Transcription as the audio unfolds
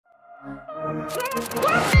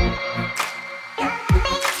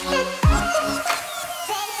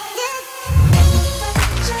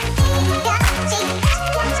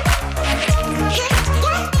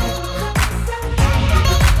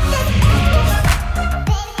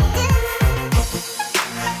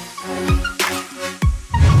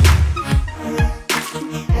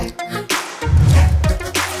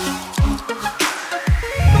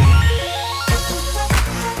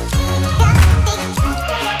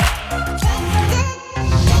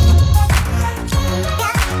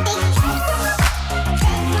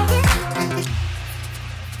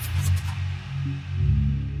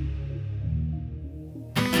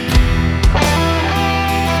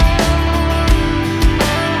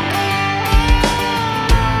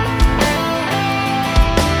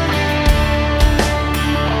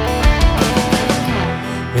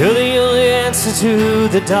You're the only answer to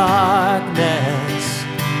the darkness.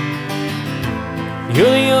 You're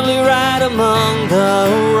the only right among the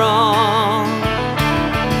wrong.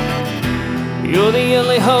 You're the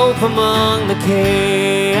only hope among the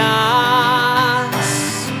chaos.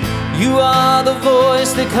 You are the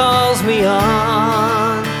voice that calls me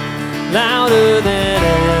on, louder than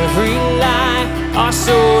every lie, our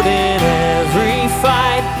sword in every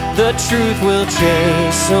fight. The truth will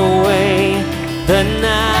chase away the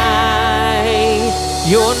night.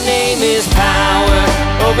 Your name is power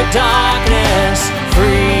over darkness,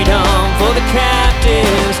 freedom for the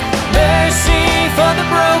captives, mercy for the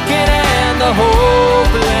broken and the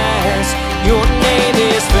hopeless. Your name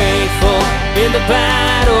is faithful in the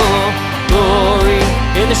battle, glory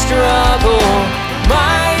in the struggle,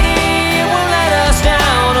 mighty, it won't let us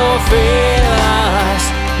down or fail us.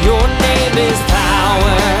 Your name is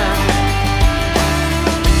power.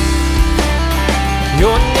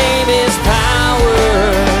 Your name is power.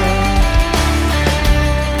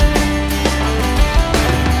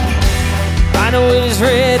 I know it is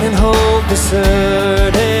written, hope is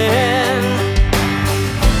certain.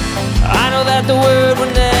 I know that the word will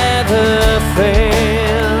never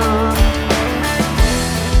fail.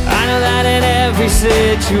 I know that in every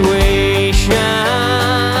situation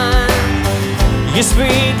you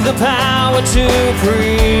speak the power to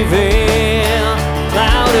prevail,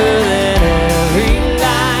 louder than every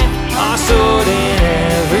lie, our sword in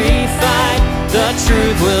every fight. The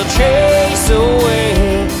truth will chase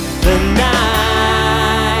away the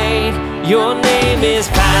night. Your name is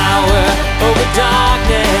power over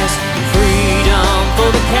darkness, freedom for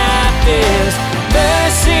the captives,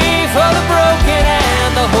 mercy for the broken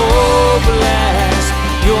and the hopeless.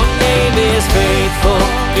 Your name is faithful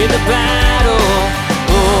in the battle,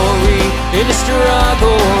 glory in the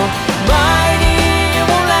struggle, mighty, it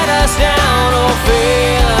won't let us down or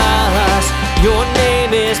fail us. Your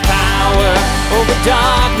name is power over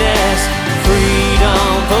darkness, freedom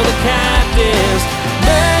for the captives,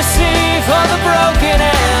 mercy for the broken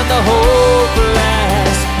and the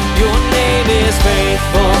hopeless. Your name is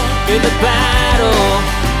faithful in the battle,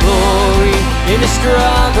 glory in the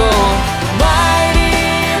struggle, mighty,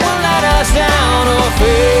 it won't let us down or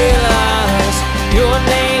fail us. Your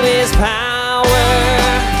name is power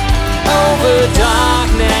over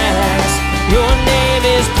darkness. Your name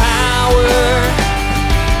is power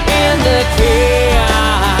in the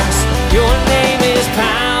chaos. Your name is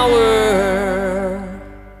power.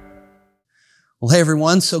 Well, hey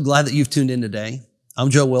everyone, so glad that you've tuned in today. I'm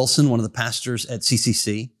Joe Wilson, one of the pastors at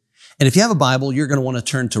CCC. And if you have a Bible, you're going to want to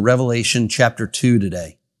turn to Revelation chapter 2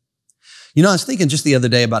 today. You know, I was thinking just the other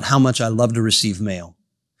day about how much I love to receive mail.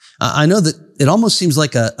 I know that it almost seems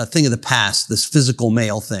like a thing of the past, this physical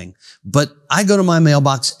mail thing, but I go to my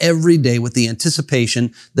mailbox every day with the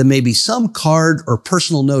anticipation that maybe some card or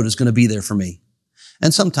personal note is going to be there for me.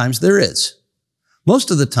 And sometimes there is.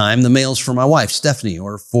 Most of the time, the mail's for my wife, Stephanie,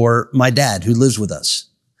 or for my dad who lives with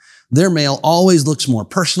us. Their mail always looks more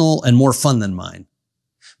personal and more fun than mine.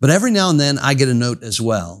 But every now and then I get a note as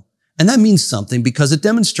well. And that means something because it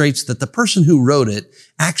demonstrates that the person who wrote it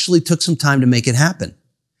actually took some time to make it happen.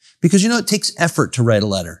 Because you know, it takes effort to write a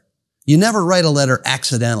letter. You never write a letter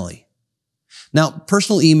accidentally. Now,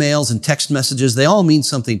 personal emails and text messages, they all mean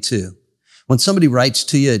something too. When somebody writes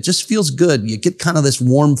to you, it just feels good. You get kind of this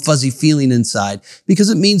warm, fuzzy feeling inside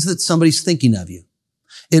because it means that somebody's thinking of you.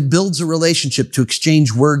 It builds a relationship to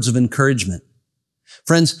exchange words of encouragement.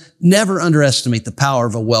 Friends, never underestimate the power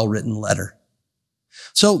of a well-written letter.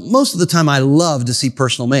 So most of the time I love to see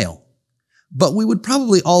personal mail. But we would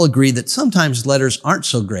probably all agree that sometimes letters aren't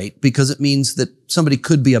so great because it means that somebody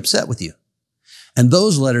could be upset with you. And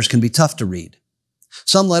those letters can be tough to read.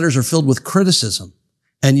 Some letters are filled with criticism,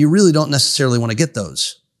 and you really don't necessarily want to get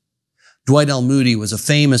those. Dwight L. Moody was a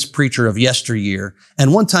famous preacher of yesteryear,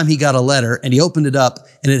 and one time he got a letter and he opened it up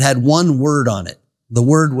and it had one word on it. The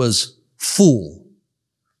word was fool.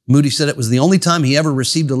 Moody said it was the only time he ever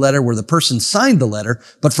received a letter where the person signed the letter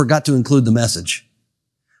but forgot to include the message.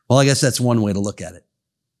 Well, I guess that's one way to look at it.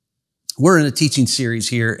 We're in a teaching series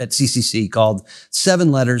here at CCC called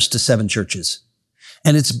 7 Letters to 7 Churches,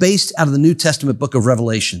 and it's based out of the New Testament book of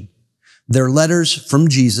Revelation. They're letters from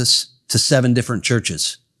Jesus to 7 different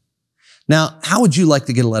churches. Now, how would you like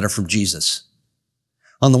to get a letter from Jesus?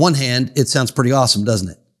 On the one hand, it sounds pretty awesome, doesn't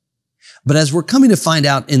it? But as we're coming to find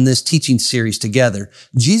out in this teaching series together,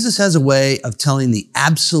 Jesus has a way of telling the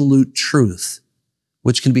absolute truth,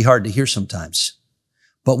 which can be hard to hear sometimes,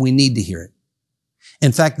 but we need to hear it.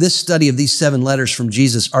 In fact, this study of these 7 letters from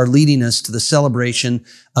Jesus are leading us to the celebration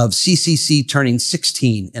of CCC turning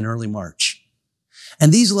 16 in early March.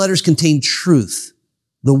 And these letters contain truth,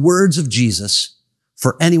 the words of Jesus,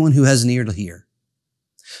 for anyone who has an ear to hear.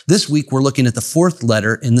 This week, we're looking at the 4th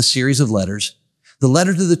letter in the series of letters, the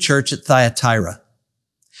letter to the church at Thyatira.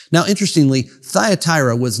 Now, interestingly,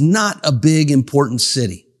 Thyatira was not a big, important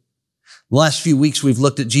city. The last few weeks, we've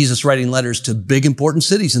looked at Jesus writing letters to big, important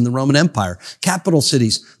cities in the Roman Empire, capital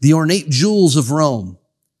cities, the ornate jewels of Rome.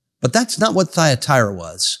 But that's not what Thyatira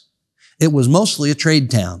was. It was mostly a trade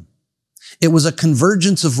town. It was a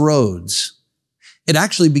convergence of roads. It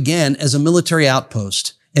actually began as a military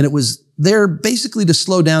outpost, and it was there basically to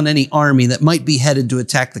slow down any army that might be headed to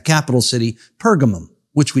attack the capital city, Pergamum,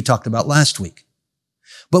 which we talked about last week.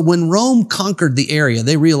 But when Rome conquered the area,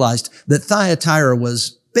 they realized that Thyatira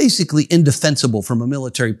was basically indefensible from a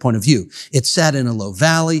military point of view. It sat in a low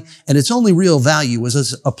valley, and its only real value was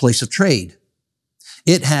as a place of trade.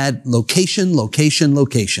 It had location, location,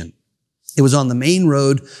 location. It was on the main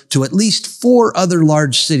road to at least 4 other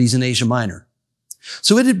large cities in Asia Minor.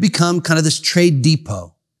 So it had become kind of this trade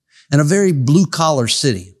depot and a very blue-collar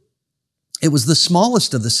city. It was the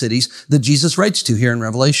smallest of the cities that Jesus writes to here in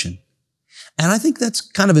Revelation. And I think that's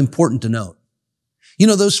kind of important to note. You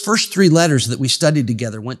know, those first 3 letters that we studied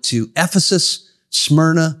together went to Ephesus,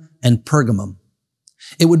 Smyrna, and Pergamum.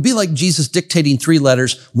 It would be like Jesus dictating 3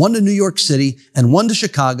 letters, one to New York City and one to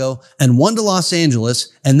Chicago and one to Los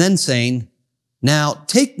Angeles, and then saying, now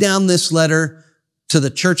take down this letter to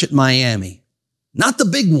the church at Miami. Not the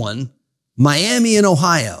big one, Miami in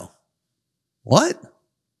Ohio. What?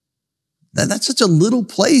 That's such a little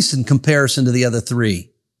place in comparison to the other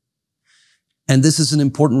 3. And this is an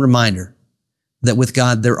important reminder that with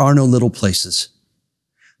God, there are no little places.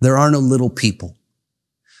 There are no little people.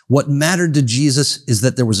 What mattered to Jesus is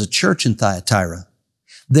that there was a church in Thyatira.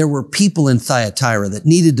 There were people in Thyatira that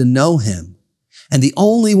needed to know him. And the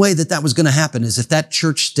only way that that was going to happen is if that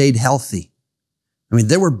church stayed healthy. I mean,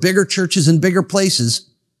 there were bigger churches in bigger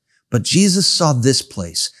places, but Jesus saw this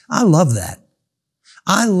place. I love that.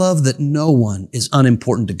 I love that no one is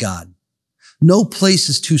unimportant to God. No place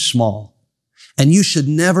is too small. And you should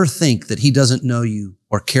never think that he doesn't know you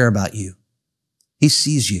or care about you. He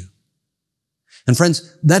sees you. And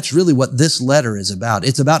friends, that's really what this letter is about.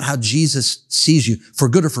 It's about how Jesus sees you, for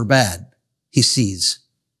good or for bad. He sees.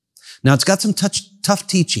 Now, it's got some tough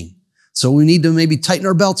teaching, so we need to maybe tighten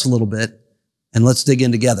our belts a little bit, and let's dig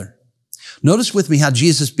in together. Notice with me how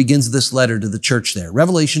Jesus begins this letter to the church there.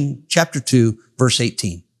 Revelation chapter 2, verse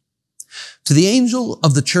 18. To the angel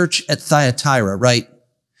of the church at Thyatira, write,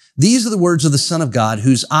 these are the words of the Son of God,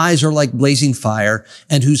 whose eyes are like blazing fire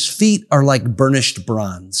and whose feet are like burnished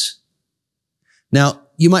bronze. Now,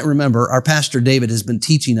 you might remember our pastor David has been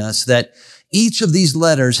teaching us that each of these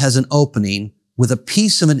letters has an opening with a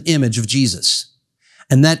piece of an image of Jesus.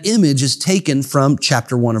 And that image is taken from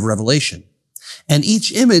chapter 1 of Revelation. And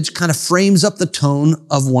each image kind of frames up the tone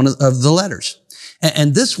of one of the letters.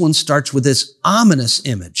 And this one starts with this ominous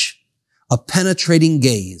image, a penetrating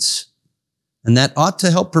gaze. And that ought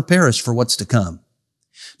to help prepare us for what's to come.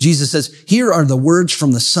 Jesus says, here are the words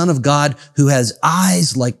from the Son of God who has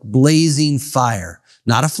eyes like blazing fire,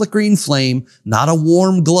 not a flickering flame, not a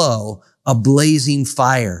warm glow, a blazing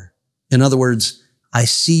fire. In other words, I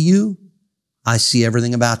see you. I see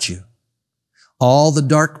everything about you. All the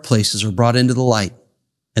dark places are brought into the light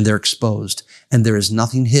and they're exposed and there is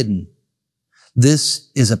nothing hidden. This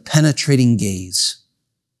is a penetrating gaze.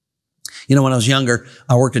 You know, when I was younger,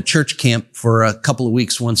 I worked at church camp for a couple of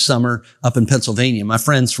weeks one summer up in Pennsylvania. My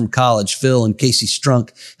friends from college, Phil and Casey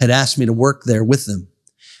Strunk, had asked me to work there with them.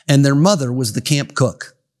 And their mother was the camp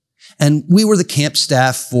cook. And we were the camp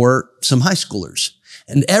staff for some high schoolers.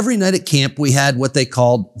 And every night at camp, we had what they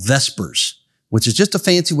called Vespers, which is just a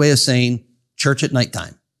fancy way of saying church at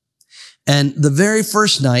nighttime. And the very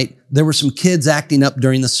first night, there were some kids acting up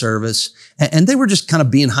during the service, and they were just kind of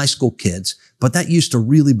being high school kids. But that used to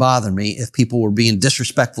really bother me if people were being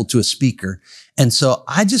disrespectful to a speaker. And so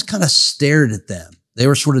I just kind of stared at them. They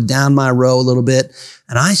were sort of down my row a little bit,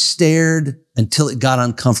 and I stared until it got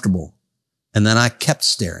uncomfortable. And then I kept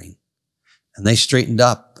staring, and they straightened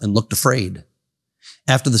up and looked afraid.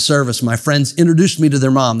 After the service, my friends introduced me to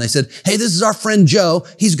their mom. They said, "Hey, this is our friend Joe.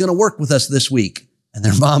 He's going to work with us this week." And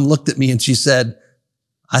their mom looked at me and she said,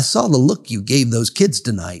 "I saw the look you gave those kids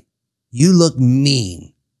tonight. You look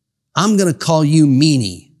mean. I'm going to call you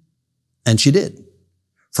Meanie." And she did.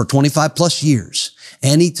 For 25 plus years,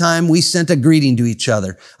 anytime we sent a greeting to each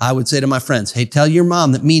other, I would say to my friends, "Hey, tell your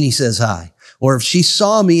mom that Meanie says hi." Or if she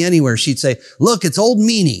saw me anywhere, she'd say, "Look, it's old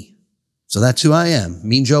Meanie." So that's who I am,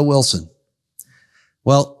 Mean Joe Wilson.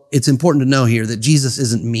 Well, it's important to know here that Jesus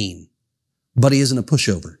isn't mean, but he isn't a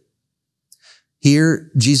pushover.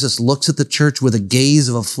 Here, Jesus looks at the church with a gaze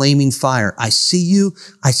of a flaming fire. I see you.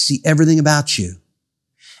 I see everything about you.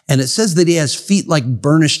 And it says that he has feet like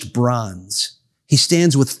burnished bronze. He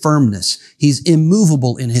stands with firmness. He's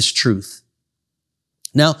immovable in his truth.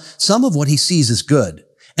 Now, some of what he sees is good.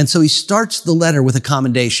 And so he starts the letter with a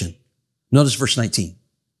commendation. Notice verse 19.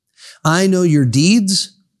 "I know your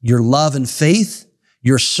deeds, your love and faith,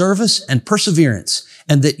 your service and perseverance,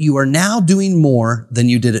 and that you are now doing more than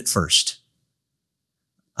you did at first."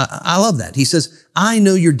 I love that. He says, "I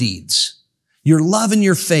know your deeds, your love and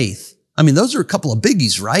your faith." I mean, those are a couple of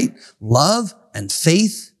biggies, right? Love and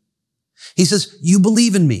faith. He says, "You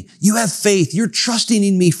believe in me. You have faith. You're trusting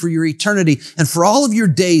in me for your eternity and for all of your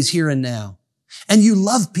days here and now. And you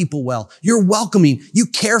love people well. You're welcoming. You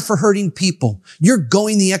care for hurting people. You're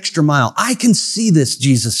going the extra mile. I can see this,"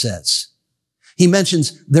 Jesus says. He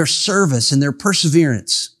mentions their service and their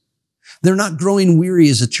perseverance. They're not growing weary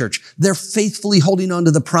as a church. They're faithfully holding on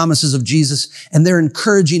to the promises of Jesus, and they're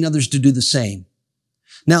encouraging others to do the same.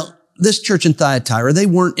 Now, this church in Thyatira, they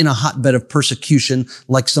weren't in a hotbed of persecution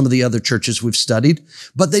like some of the other churches we've studied,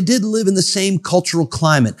 but they did live in the same cultural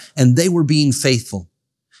climate, and they were being faithful.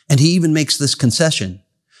 And he even makes this concession.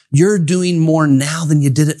 You're doing more now than you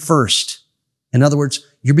did at first. In other words,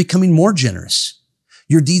 you're becoming more generous.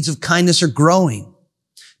 Your deeds of kindness are growing.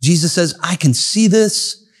 Jesus says, "I can see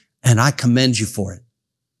this, and I commend you for it."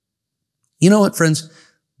 You know what, friends?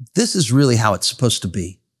 This is really how it's supposed to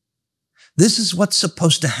be. This is what's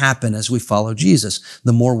supposed to happen as we follow Jesus.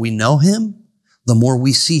 The more we know him, the more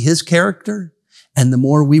we see his character, and the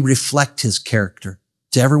more we reflect his character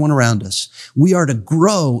to everyone around us. We are to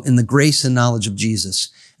grow in the grace and knowledge of Jesus.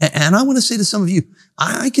 And I want to say to some of you,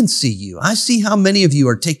 I can see you. I see how many of you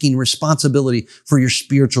are taking responsibility for your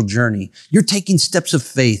spiritual journey. You're taking steps of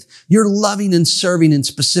faith. You're loving and serving in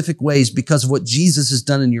specific ways because of what Jesus has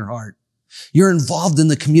done in your heart. You're involved in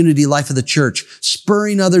the community life of the church,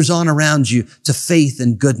 spurring others on around you to faith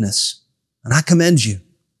and goodness. And I commend you.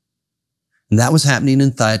 And that was happening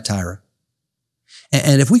in Thyatira.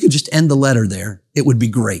 And if we could just end the letter there, it would be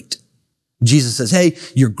great. Jesus says, "Hey,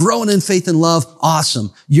 you're growing in faith and love.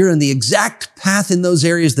 Awesome. You're in the exact path in those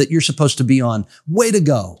areas that you're supposed to be on. Way to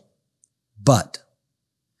go. But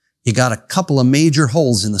you got a couple of major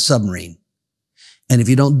holes in the submarine. And if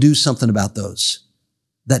you don't do something about those,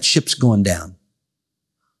 that ship's going down.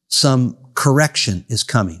 Some correction is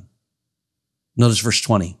coming." Notice verse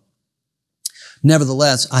 20.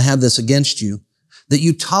 "Nevertheless, I have this against you, that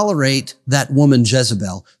you tolerate that woman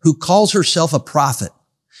Jezebel, who calls herself a prophet.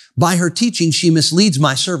 By her teaching, she misleads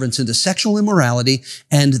my servants into sexual immorality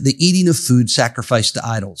and the eating of food sacrificed to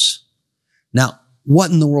idols." Now,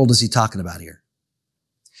 what in the world is he talking about here?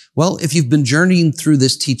 Well, if you've been journeying through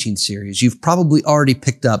this teaching series, you've probably already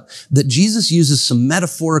picked up that Jesus uses some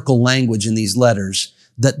metaphorical language in these letters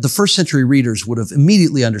that the first century readers would have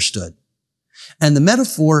immediately understood. And the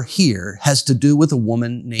metaphor here has to do with a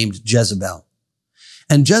woman named Jezebel.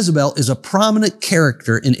 And Jezebel is a prominent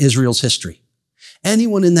character in Israel's history.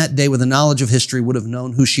 Anyone in that day with a knowledge of history would have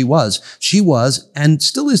known who she was. She was, and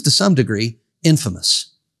still is to some degree, infamous.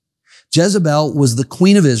 Jezebel was the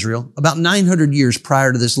queen of Israel about 900 years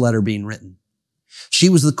prior to this letter being written. She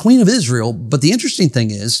was the queen of Israel, but the interesting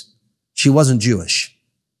thing is, she wasn't Jewish.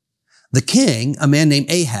 The king, a man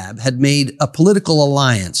named Ahab, had made a political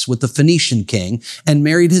alliance with the Phoenician king and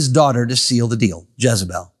married his daughter to seal the deal,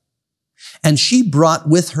 Jezebel. And she brought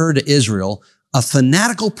with her to Israel a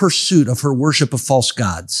fanatical pursuit of her worship of false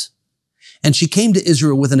gods. And she came to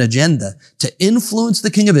Israel with an agenda to influence the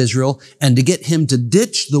king of Israel and to get him to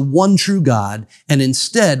ditch the one true God and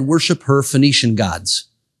instead worship her Phoenician gods.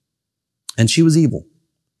 And she was evil.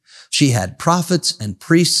 She had prophets and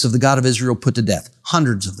priests of the God of Israel put to death,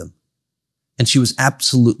 hundreds of them. And she was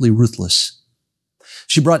absolutely ruthless.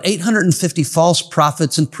 She brought 850 false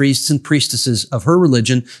prophets and priests and priestesses of her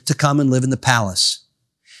religion to come and live in the palace.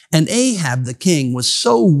 And Ahab, the king, was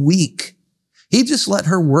so weak, he just let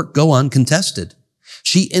her work go uncontested.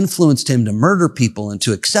 She influenced him to murder people and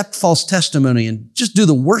to accept false testimony and just do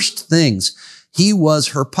the worst things. He was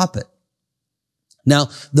her puppet. Now,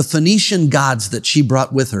 the Phoenician gods that she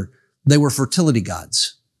brought with her, they were fertility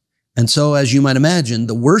gods. And so, as you might imagine,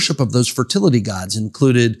 the worship of those fertility gods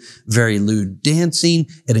included very lewd dancing.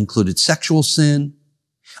 It included sexual sin.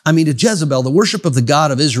 I mean, to Jezebel, the worship of the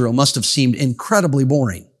God of Israel must have seemed incredibly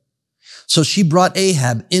boring. So she brought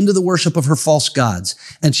Ahab into the worship of her false gods,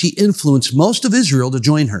 and she influenced most of Israel to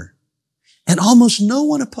join her. And almost no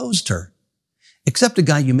one opposed her, except a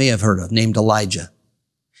guy you may have heard of named Elijah.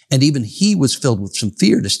 And even he was filled with some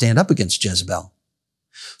fear to stand up against Jezebel.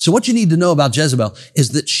 So what you need to know about Jezebel is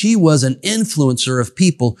that she was an influencer of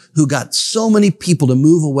people who got so many people to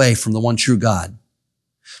move away from the one true God.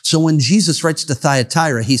 So when Jesus writes to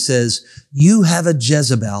Thyatira, he says, you have a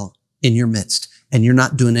Jezebel in your midst, and you're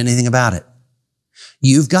not doing anything about it.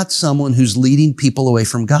 You've got someone who's leading people away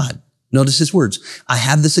from God. Notice his words. I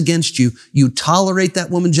have this against you. You tolerate that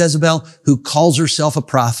woman Jezebel who calls herself a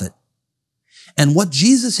prophet. And what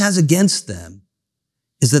Jesus has against them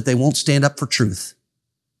is that they won't stand up for truth.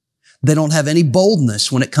 They don't have any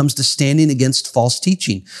boldness when it comes to standing against false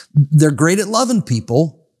teaching. They're great at loving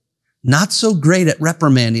people, not so great at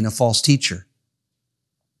reprimanding a false teacher.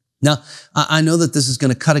 Now, I know that this is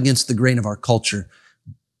going to cut against the grain of our culture,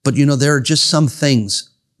 but you know, there are just some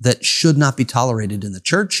things that should not be tolerated in the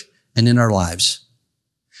church and in our lives.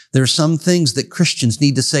 There are some things that Christians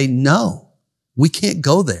need to say, no, we can't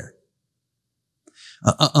go there.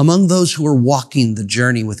 Among those who are walking the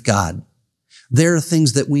journey with God, there are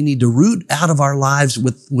things that we need to root out of our lives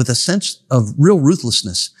with a sense of real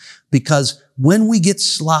ruthlessness, because when we get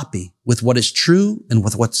sloppy with what is true and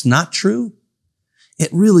with what's not true, it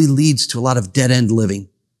really leads to a lot of dead-end living.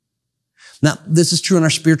 Now, this is true in our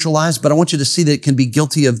spiritual lives, but I want you to see that it can be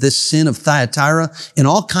guilty of this sin of Thyatira in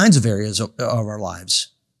all kinds of areas of our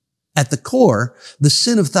lives. At the core, the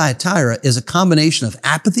sin of Thyatira is a combination of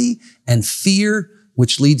apathy and fear,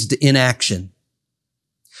 which leads to inaction.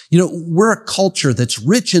 You know, we're a culture that's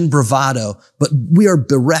rich in bravado, but we are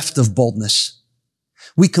bereft of boldness.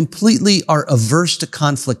 We completely are averse to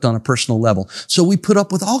conflict on a personal level. So we put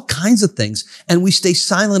up with all kinds of things, and we stay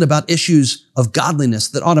silent about issues of godliness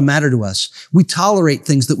that ought to matter to us. We tolerate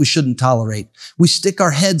things that we shouldn't tolerate. We stick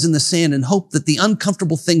our heads in the sand and hope that the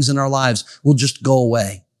uncomfortable things in our lives will just go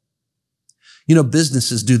away. You know,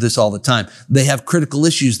 businesses do this all the time. They have critical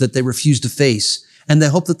issues that they refuse to face, and they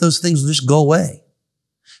hope that those things will just go away.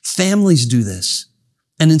 Families do this.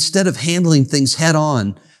 And instead of handling things head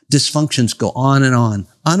on, dysfunctions go on and on,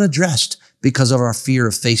 unaddressed because of our fear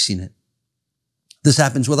of facing it. This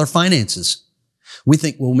happens with our finances. We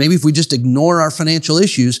think, well, maybe if we just ignore our financial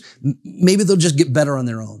issues, maybe they'll just get better on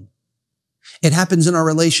their own. It happens in our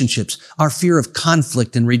relationships. Our fear of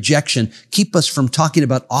conflict and rejection keep us from talking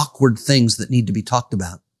about awkward things that need to be talked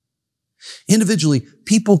about. Individually,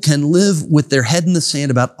 people can live with their head in the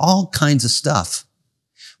sand about all kinds of stuff.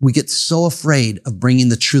 We get so afraid of bringing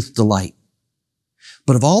the truth to light.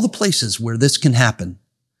 But of all the places where this can happen,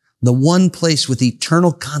 the one place with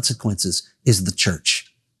eternal consequences is the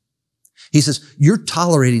church. He says, you're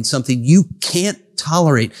tolerating something you can't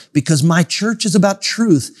tolerate because my church is about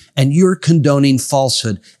truth and you're condoning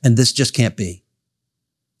falsehood, and this just can't be.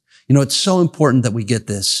 You know, it's so important that we get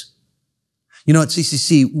this. You know, at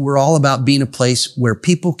CCC, we're all about being a place where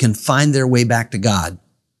people can find their way back to God.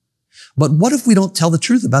 But what if we don't tell the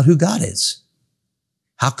truth about who God is?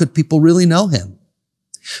 How could people really know him?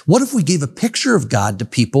 What if we gave a picture of God to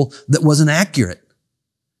people that wasn't accurate?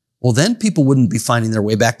 Well, then people wouldn't be finding their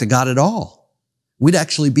way back to God at all. We'd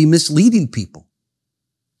actually be misleading people.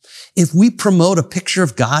 If we promote a picture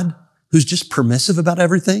of God who's just permissive about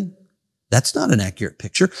everything, that's not an accurate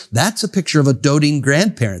picture. That's a picture of a doting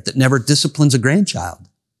grandparent that never disciplines a grandchild.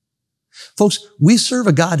 Folks, we serve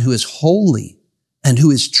a God who is holy and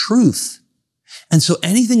who is truth. And so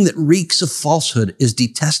anything that reeks of falsehood is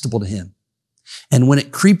detestable to him. And when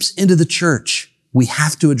it creeps into the church, we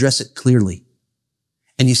have to address it clearly.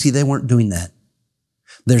 And you see, they weren't doing that.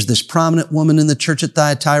 There's this prominent woman in the church at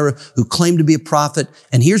Thyatira who claimed to be a prophet.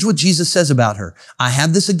 And here's what Jesus says about her. I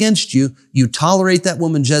have this against you. You tolerate that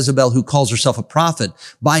woman Jezebel who calls herself a prophet.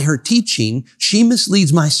 By her teaching, she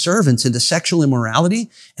misleads my servants into sexual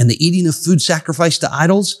immorality and the eating of food sacrificed to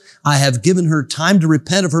idols. I have given her time to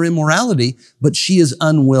repent of her immorality, but she is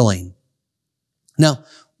unwilling. Now,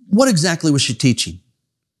 what exactly was she teaching?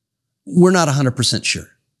 We're not 100% sure.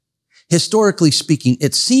 Historically speaking,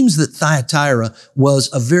 it seems that Thyatira was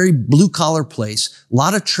a very blue-collar place, a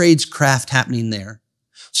lot of tradescraft happening there.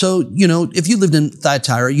 So, if you lived in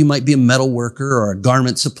Thyatira, you might be a metal worker or a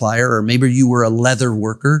garment supplier, or maybe you were a leather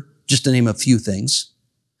worker, just to name a few things.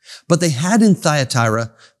 But they had in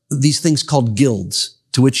Thyatira these things called guilds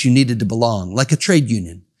to which you needed to belong, like a trade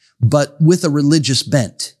union, but with a religious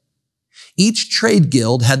bent. Each trade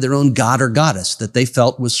guild had their own god or goddess that they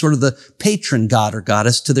felt was sort of the patron god or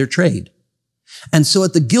goddess to their trade. And so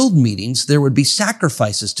at the guild meetings, there would be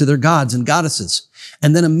sacrifices to their gods and goddesses,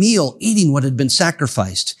 and then a meal eating what had been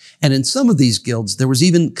sacrificed. And in some of these guilds, there was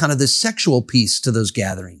even kind of this sexual piece to those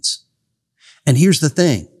gatherings. And here's the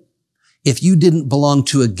thing. If you didn't belong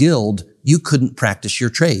to a guild, you couldn't practice your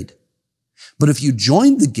trade. But if you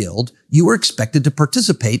joined the guild, you were expected to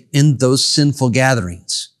participate in those sinful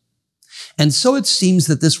gatherings. And so it seems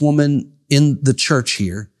that this woman in the church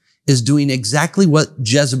here is doing exactly what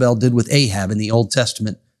Jezebel did with Ahab in the Old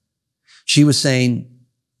Testament. She was saying,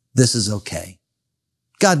 this is okay.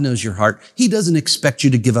 God knows your heart. He doesn't expect you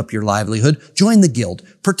to give up your livelihood. Join the guild.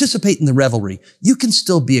 Participate in the revelry. You can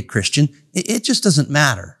still be a Christian. It just doesn't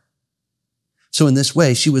matter. So in this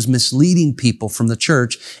way, she was misleading people from the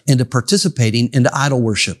church into participating into idol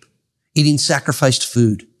worship, eating sacrificed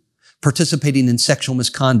food, participating in sexual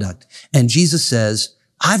misconduct. And Jesus says,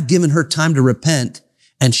 I've given her time to repent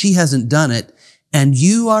and she hasn't done it. And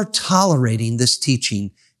you are tolerating this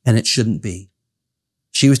teaching and it shouldn't be.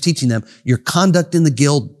 She was teaching them, your conduct in the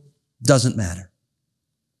guild doesn't matter.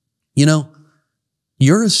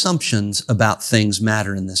 Your assumptions about things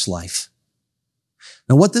matter in this life.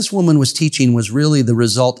 Now, what this woman was teaching was really the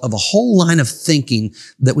result of a whole line of thinking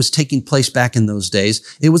that was taking place back in those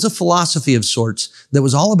days. It was a philosophy of sorts that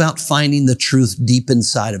was all about finding the truth deep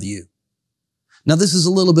inside of you. Now, this is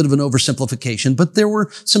a little bit of an oversimplification, but there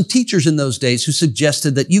were some teachers in those days who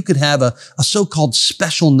suggested that you could have a so-called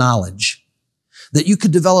special knowledge, that you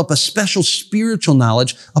could develop a special spiritual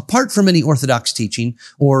knowledge apart from any orthodox teaching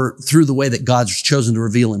or through the way that God's chosen to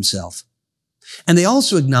reveal himself. And they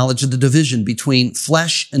also acknowledged the division between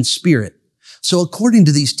flesh and spirit. So according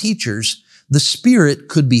to these teachers, the spirit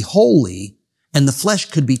could be holy and the flesh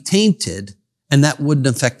could be tainted, and that wouldn't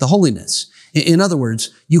affect the holiness. In other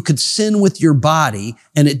words, you could sin with your body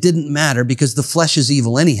and it didn't matter because the flesh is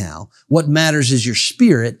evil anyhow. What matters is your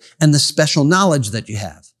spirit and the special knowledge that you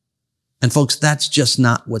have. And folks, that's just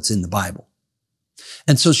not what's in the Bible.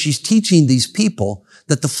 And so she's teaching these people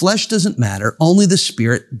that the flesh doesn't matter, only the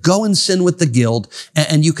spirit. Go and sin with the guild,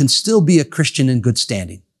 and you can still be a Christian in good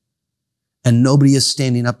standing. And nobody is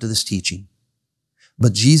standing up to this teaching.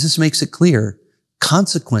 But Jesus makes it clear,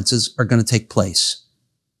 consequences are going to take place.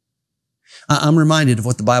 I'm reminded of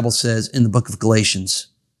what the Bible says in the book of Galatians.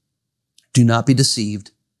 Do not be deceived.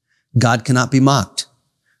 God cannot be mocked.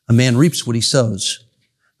 A man reaps what he sows.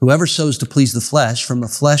 Whoever sows to please the flesh, from the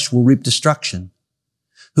flesh will reap destruction.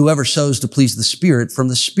 Whoever sows to please the Spirit, from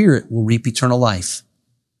the Spirit will reap eternal life.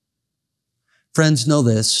 Friends, know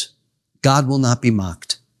this, God will not be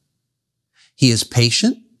mocked. He is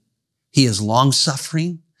patient. He is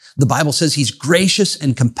long-suffering. The Bible says he's gracious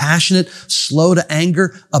and compassionate, slow to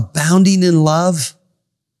anger, abounding in love,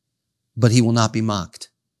 but he will not be mocked.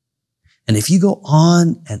 And if you go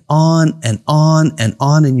on and on and on and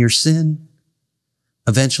on in your sin,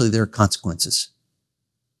 eventually there are consequences.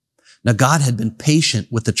 Now, God had been patient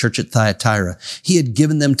with the church at Thyatira. He had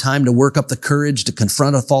given them time to work up the courage to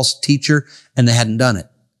confront a false teacher, and they hadn't done it.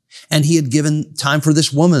 And he had given time for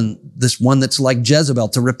this woman, this one that's like Jezebel,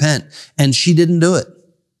 to repent, and she didn't do it.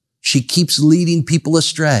 She keeps leading people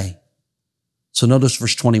astray. So notice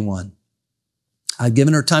verse 21. I've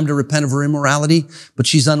given her time to repent of her immorality, but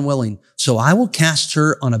she's unwilling. So I will cast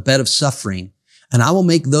her on a bed of suffering, and I will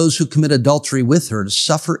make those who commit adultery with her to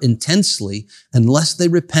suffer intensely unless they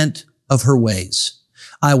repent of her ways.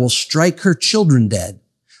 I will strike her children dead.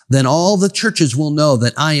 Then all the churches will know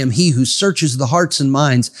that I am he who searches the hearts and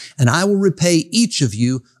minds, and I will repay each of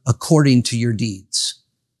you according to your deeds.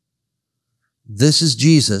 This is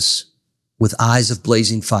Jesus with eyes of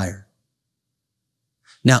blazing fire.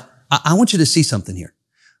 Now, I want you to see something here.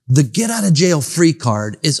 The get out of jail free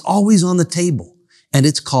card is always on the table, and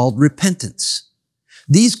it's called repentance.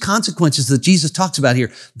 These consequences that Jesus talks about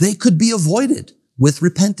here, they could be avoided with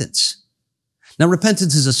repentance. Now,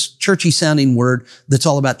 repentance is a churchy sounding word that's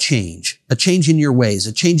all about change, a change in your ways,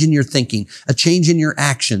 a change in your thinking, a change in your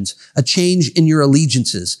actions, a change in your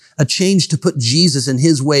allegiances, a change to put Jesus and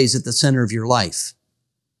his ways at the center of your life.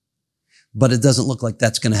 But it doesn't look like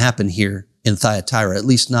that's going to happen here in Thyatira, at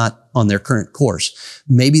least not on their current course.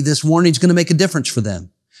 Maybe this warning is going to make a difference for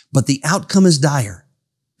them, but the outcome is dire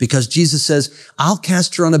Because Jesus says, I'll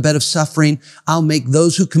cast her on a bed of suffering. I'll make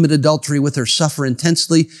those who commit adultery with her suffer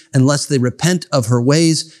intensely unless they repent of her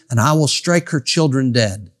ways, and I will strike her children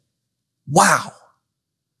dead. Wow.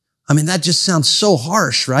 I mean, that just sounds so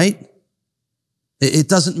harsh, right? It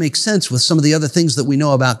doesn't make sense with some of the other things that we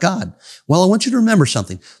know about God. Well, I want you to remember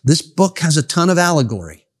something. This book has a ton of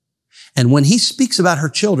allegory. And when he speaks about her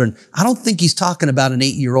children, I don't think he's talking about an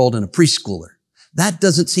 8-year-old and a preschooler. That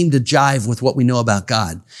doesn't seem to jive with what we know about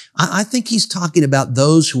God. I think he's talking about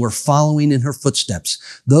those who are following in her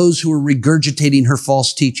footsteps, those who are regurgitating her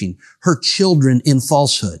false teaching, her children in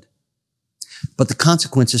falsehood. But the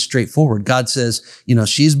consequence is straightforward. God says,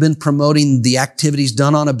 she's been promoting the activities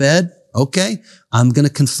done on a bed. Okay, I'm going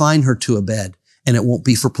to confine her to a bed, and it won't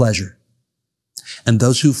be for pleasure. And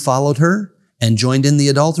those who followed her and joined in the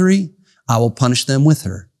adultery, I will punish them with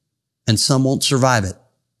her, and some won't survive it.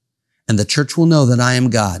 And the church will know that I am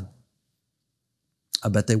God. I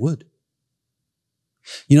bet they would.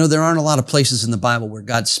 There aren't a lot of places in the Bible where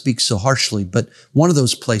God speaks so harshly, but one of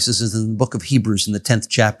those places is in the book of Hebrews in the 10th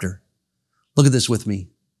chapter. Look at this with me.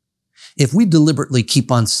 If we deliberately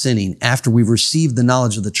keep on sinning after we've received the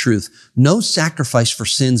knowledge of the truth, no sacrifice for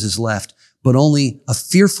sins is left, but only a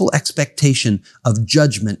fearful expectation of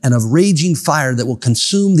judgment and of raging fire that will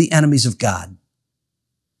consume the enemies of God.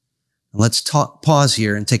 Let's pause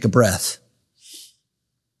here and take a breath,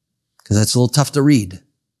 because that's a little tough to read.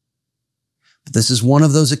 But this is one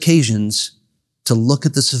of those occasions to look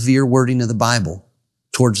at the severe wording of the Bible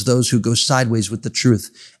towards those who go sideways with the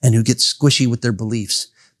truth and who get squishy with their beliefs,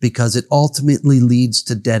 because it ultimately leads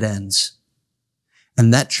to dead ends.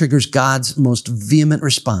 And that triggers God's most vehement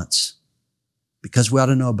response, because we ought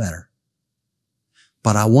to know better.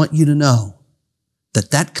 But I want you to know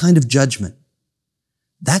that kind of judgment,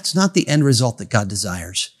 that's not the end result that God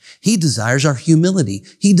desires. He desires our humility.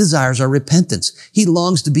 He desires our repentance. He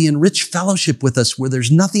longs to be in rich fellowship with us where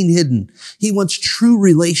there's nothing hidden. He wants true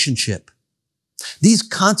relationship. These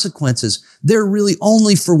consequences, they're really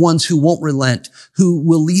only for ones who won't relent, who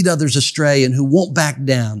will lead others astray, and who won't back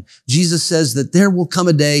down. Jesus says that there will come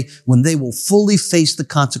a day when they will fully face the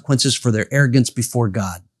consequences for their arrogance before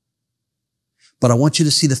God. But I want you to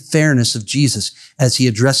see the fairness of Jesus as he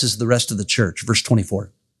addresses the rest of the church. Verse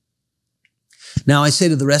 24. Now I say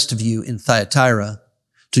to the rest of you in Thyatira,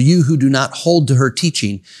 to you who do not hold to her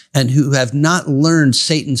teaching and who have not learned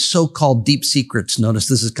Satan's so-called deep secrets. Notice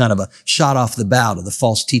this is kind of a shot off the bow to the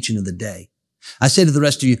false teaching of the day. I say to the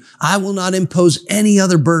rest of you, I will not impose any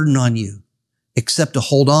other burden on you except to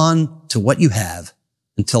hold on to what you have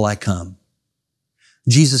until I come.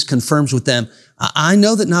 Jesus confirms with them, I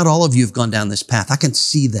know that not all of you have gone down this path. I can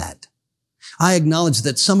see that. I acknowledge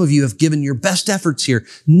that some of you have given your best efforts here.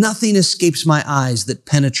 Nothing escapes my eyes that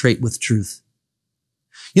penetrate with truth.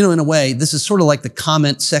 In a way, this is sort of like the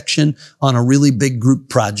comment section on a really big group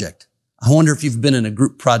project. I wonder if you've been in a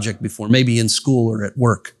group project before, maybe in school or at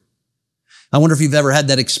work. I wonder if you've ever had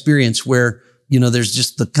that experience where, there's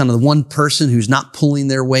just the kind of the one person who's not pulling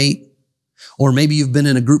their weight. Or maybe you've been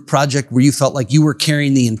in a group project where you felt like you were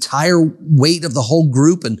carrying the entire weight of the whole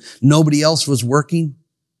group and nobody else was working.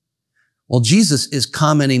 Well, Jesus is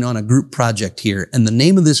commenting on a group project here. And the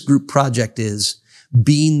name of this group project is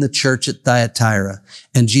Being the Church at Thyatira.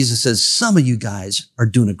 And Jesus says, some of you guys are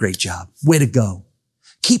doing a great job. Way to go.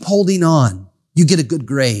 Keep holding on. You get a good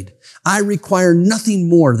grade. I require nothing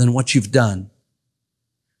more than what you've done.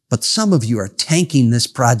 But some of you are tanking this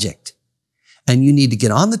project and you need to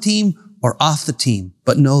get on the team or off the team.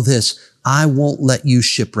 But know this, I won't let you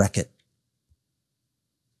shipwreck it.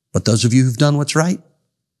 But those of you who've done what's right,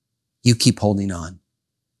 you keep holding on.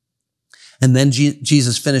 And then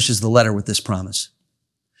Jesus finishes the letter with this promise.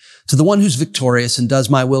 To the one who's victorious and does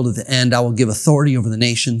my will to the end, I will give authority over the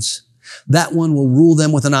nations. That one will rule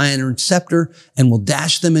them with an iron scepter and will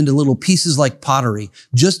dash them into little pieces like pottery,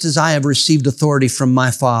 just as I have received authority from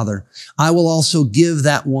my Father. I will also give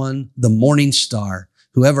that one the morning star.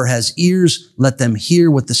 Whoever has ears, let them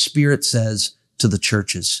hear what the Spirit says to the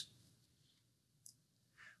churches.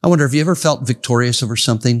 I wonder, have you ever felt victorious over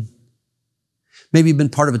something? Maybe you've been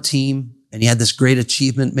part of a team and you had this great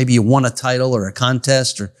achievement. Maybe you won a title or a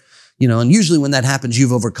contest and usually when that happens,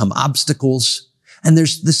 you've overcome obstacles. And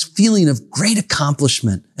there's this feeling of great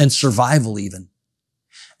accomplishment and survival even.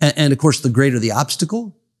 And of course, the greater the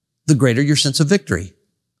obstacle, the greater your sense of victory.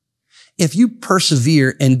 If you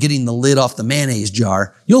persevere in getting the lid off the mayonnaise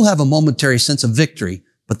jar, you'll have a momentary sense of victory,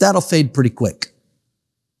 but that'll fade pretty quick.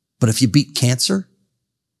 But if you beat cancer,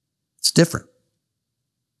 it's different.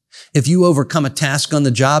 If you overcome a task on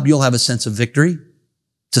the job, you'll have a sense of victory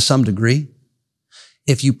to some degree.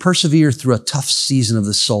 If you persevere through a tough season of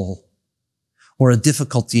the soul, or a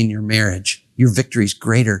difficulty in your marriage, your victory is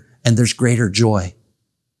greater and there's greater joy.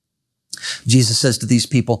 Jesus says to these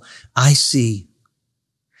people, I see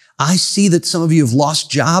that some of you have lost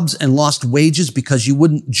jobs and lost wages because you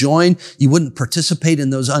wouldn't join, you wouldn't participate in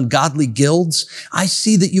those ungodly guilds. I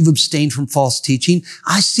see that you've abstained from false teaching.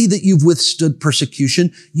 I see that you've withstood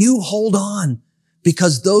persecution. You hold on,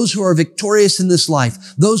 because those who are victorious in this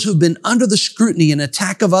life, those who've been under the scrutiny and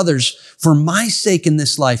attack of others for my sake in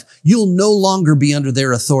this life, you'll no longer be under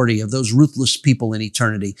their authority of those ruthless people in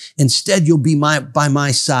eternity. Instead, you'll be by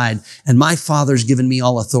my side, and my Father's given me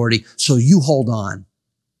all authority, so you hold on.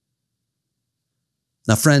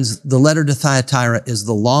 Now, friends, the letter to Thyatira is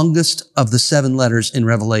the longest of the 7 letters in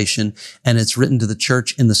Revelation, and it's written to the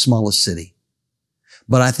church in the smallest city.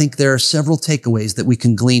 But I think there are several takeaways that we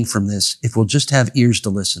can glean from this if we'll just have ears to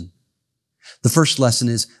listen. The first lesson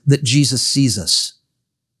is that Jesus sees us.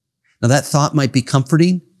 Now, that thought might be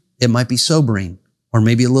comforting, it might be sobering, or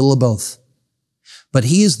maybe a little of both. But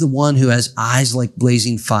he is the one who has eyes like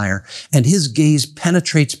blazing fire, and his gaze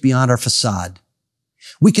penetrates beyond our facade.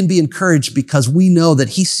 We can be encouraged because we know that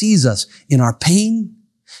he sees us in our pain.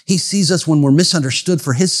 He sees us when we're misunderstood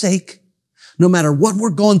for his sake. No matter what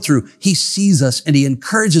we're going through, he sees us and he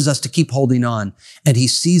encourages us to keep holding on. And he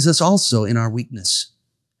sees us also in our weakness.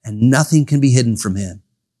 And nothing can be hidden from him.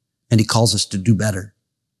 And he calls us to do better.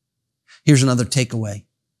 Here's another takeaway.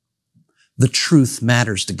 The truth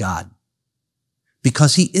matters to God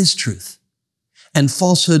because he is truth. And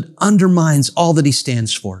falsehood undermines all that he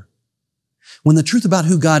stands for. When the truth about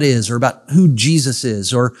who God is, or about who Jesus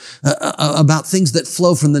is, or about things that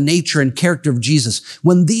flow from the nature and character of Jesus,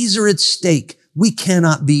 when these are at stake, we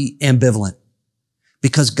cannot be ambivalent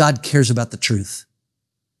because God cares about the truth.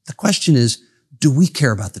 The question is, do we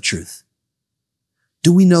care about the truth?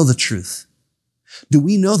 Do we know the truth? Do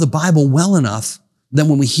we know the Bible well enough that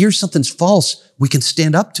when we hear something's false, we can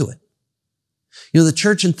stand up to it? You know, the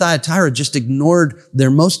church in Thyatira just ignored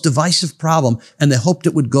their most divisive problem and they hoped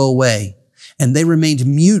it would go away. And they remained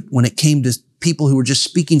mute when it came to people who were just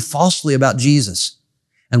speaking falsely about Jesus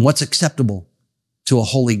and what's acceptable to a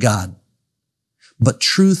holy God. But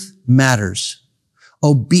truth matters.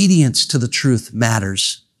 Obedience to the truth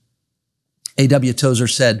matters. A.W. Tozer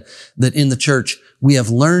said that in the church, we have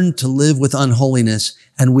learned to live with unholiness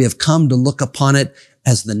and we have come to look upon it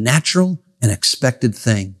as the natural and expected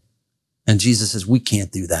thing. And Jesus says, we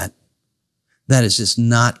can't do that. That is just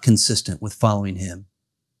not consistent with following him.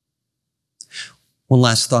 One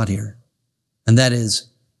last thought here, and that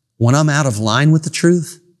is, when I'm out of line with the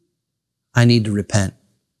truth, I need to repent.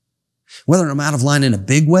 Whether I'm out of line in a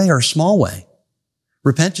big way or a small way.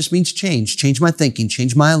 Repent just means change my thinking,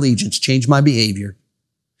 change my allegiance, change my behavior.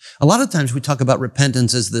 A lot of times we talk about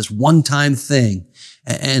repentance as this one-time thing,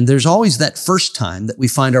 and there's always that first time that we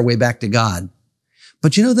find our way back to God.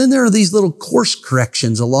 But you know, then there are these little course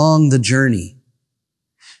corrections along the journey.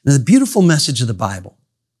 Now, the beautiful message of the Bible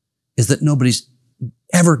is that nobody's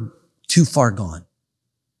ever too far gone.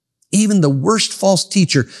 Even the worst false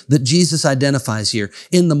teacher that Jesus identifies here,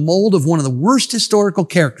 in the mold of one of the worst historical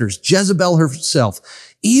characters, Jezebel herself,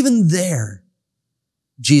 even there,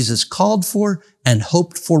 Jesus called for and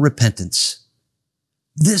hoped for repentance.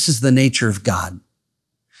 This is the nature of God.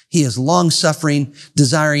 He is long-suffering,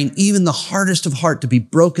 desiring even the hardest of heart to be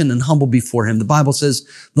broken and humble before him. The Bible says,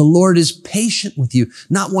 the Lord is patient with you,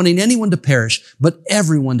 not wanting anyone to perish, but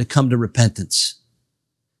everyone to come to repentance.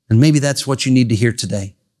 And maybe that's what you need to hear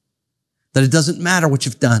today. That it doesn't matter what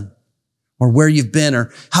you've done or where you've been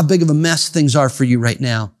or how big of a mess things are for you right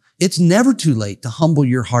now. It's never too late to humble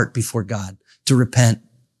your heart before God, to repent,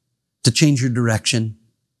 to change your direction,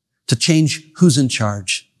 to change who's in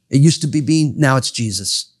charge. It used to be me, now it's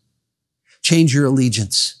Jesus. Change your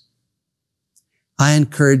allegiance. I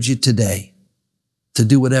encourage you today to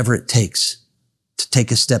do whatever it takes to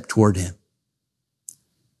take a step toward him.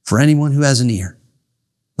 For anyone who has an ear,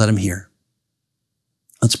 let him hear.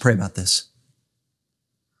 Let's pray about this.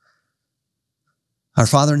 Our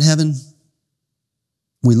Father in heaven,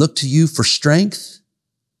 we look to you for strength.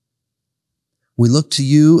 We look to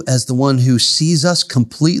you as the one who sees us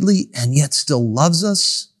completely and yet still loves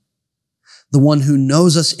us. The one who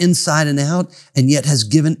knows us inside and out and yet has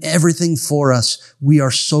given everything for us. We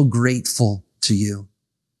are so grateful to you.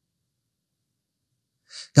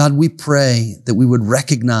 God, we pray that we would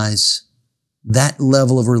recognize that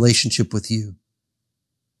level of relationship with you.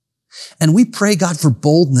 And we pray, God, for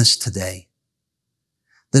boldness today.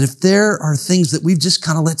 That if there are things that we've just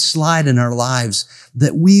kind of let slide in our lives,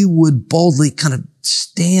 that we would boldly kind of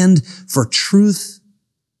stand for truth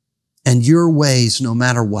and your ways no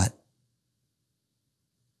matter what.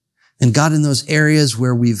 And God, in those areas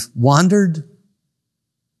where we've wandered,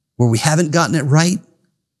 where we haven't gotten it right,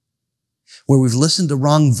 where we've listened to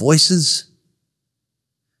wrong voices.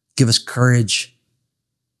 Give us courage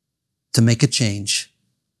to make a change,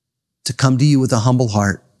 to come to you with a humble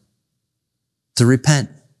heart, to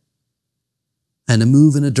repent, and to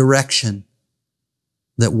move in a direction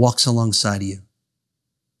that walks alongside of you.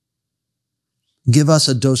 Give us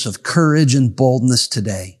a dose of courage and boldness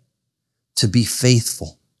today to be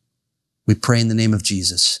faithful. We pray in the name of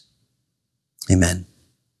Jesus. Amen.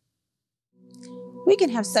 We can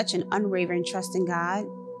have such an unwavering trust in God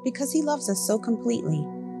because He loves us so completely.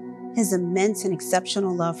 His immense and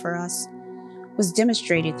exceptional love for us was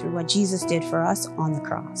demonstrated through what Jesus did for us on the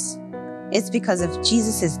cross. It's because of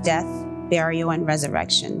Jesus' death, burial, and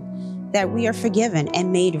resurrection that we are forgiven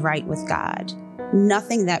and made right with God.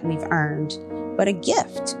 Nothing that we've earned, but a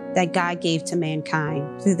gift that God gave to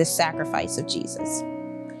mankind through the sacrifice of Jesus.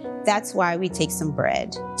 That's why we take some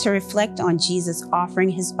bread to reflect on Jesus offering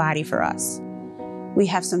His body for us. We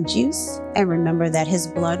have some juice and remember that His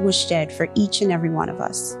blood was shed for each and every one of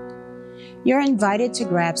us. You're invited to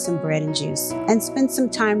grab some bread and juice and spend some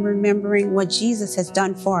time remembering what Jesus has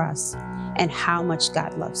done for us and how much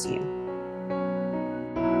God loves you.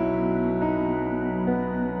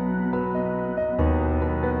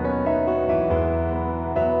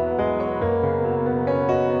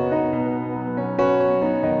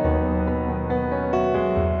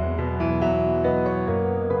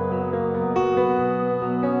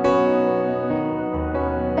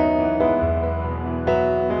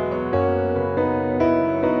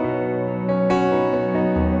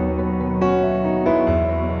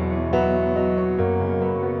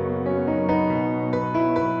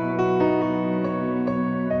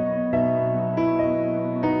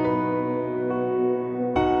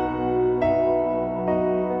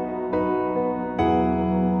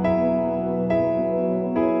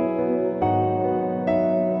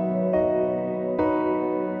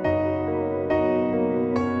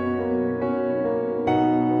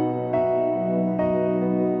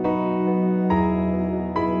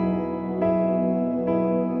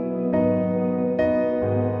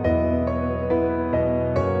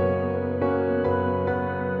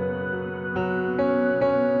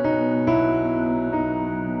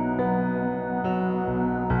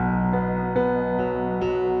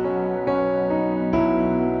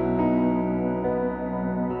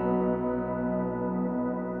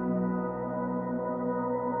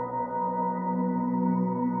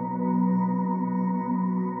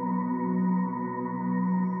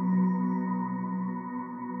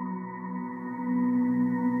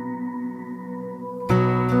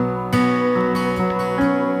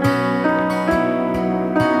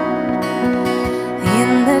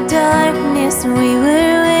 We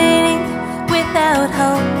were waiting without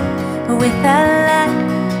hope, without light,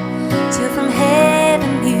 till from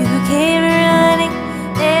heaven you came running.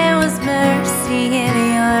 There was mercy in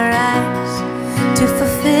your eyes to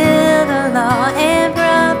fulfill the law and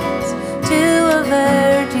promise. To a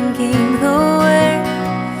virgin came the word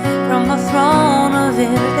from a throne of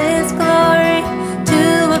endless glory to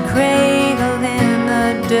a cradle in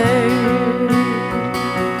the dirt.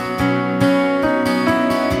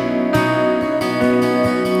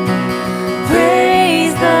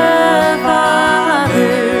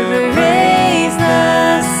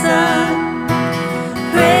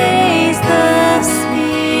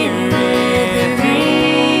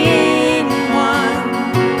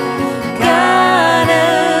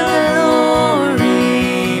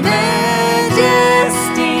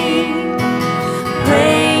 Majesty.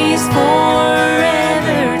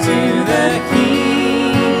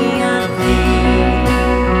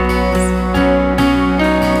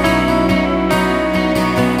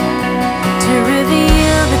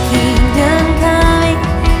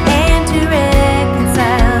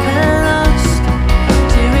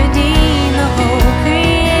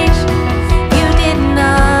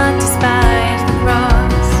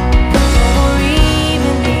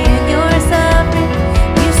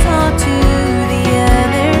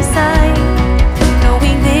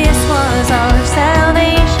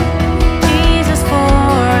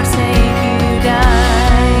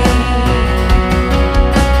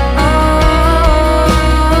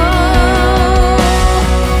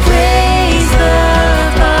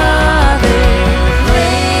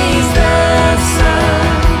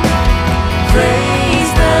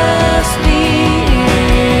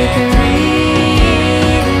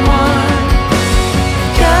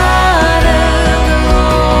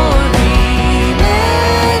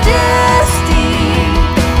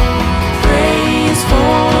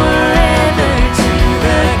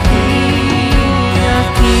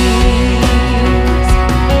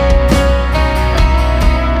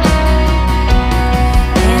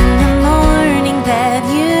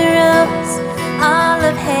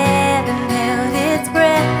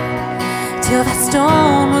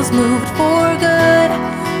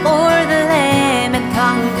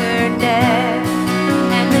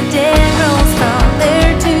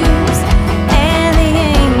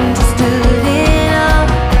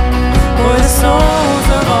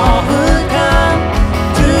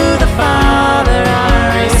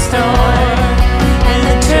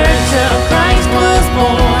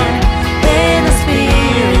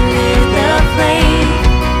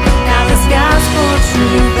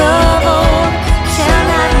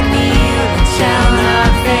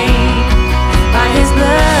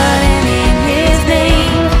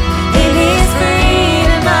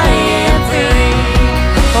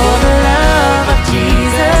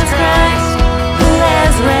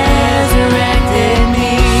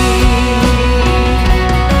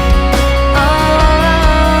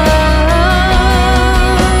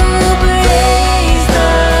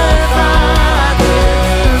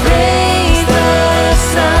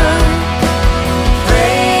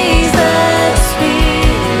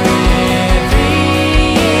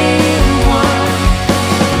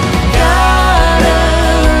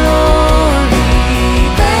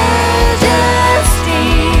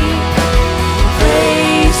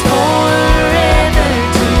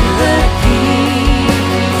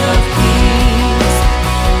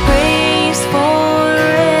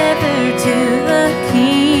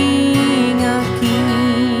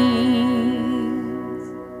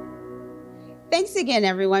 again,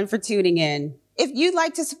 everyone, for tuning in. If you'd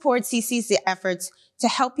like to support CCC efforts to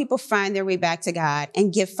help people find their way back to God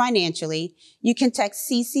and give financially, you can text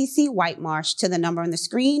CCC White Marsh to the number on the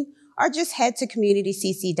screen or just head to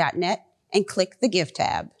communitycc.net and click the Give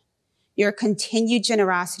tab. Your continued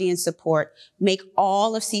generosity and support make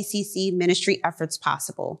all of CCC ministry efforts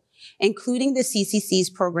possible, including the CCC's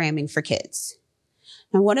programming for kids.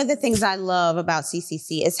 Now, one of the things I love about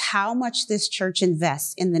CCC is how much this church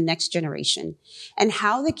invests in the next generation and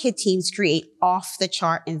how the kid teams create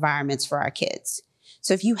off-the-chart environments for our kids.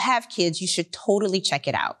 So if you have kids, you should totally check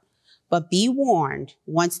it out. But be warned,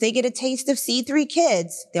 once they get a taste of C3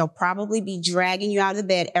 Kids, they'll probably be dragging you out of the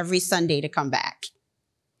bed every Sunday to come back.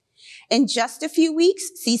 In just a few weeks,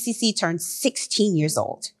 CCC turns 16 years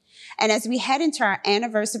old. And as we head into our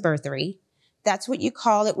anniversary, that's what you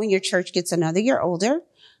call it when your church gets another year older,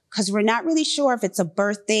 because we're not really sure if it's a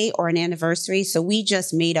birthday or an anniversary, so we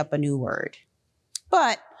just made up a new word.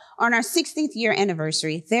 But on our 60th year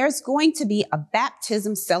anniversary, there's going to be a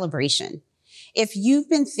baptism celebration. If you've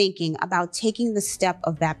been thinking about taking the step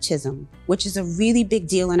of baptism, which is a really big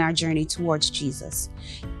deal in our journey towards Jesus,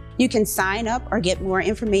 you can sign up or get more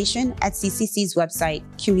information at CCC's website,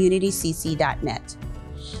 communitycc.net.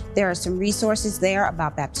 There are some resources there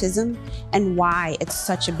about baptism and why it's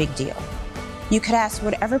such a big deal. You could ask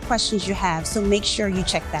whatever questions you have, so make sure you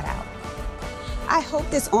check that out. I hope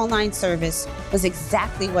this online service was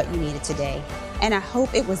exactly what you needed today, and I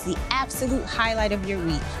hope it was the absolute highlight of your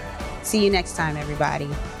week. See you next time, everybody.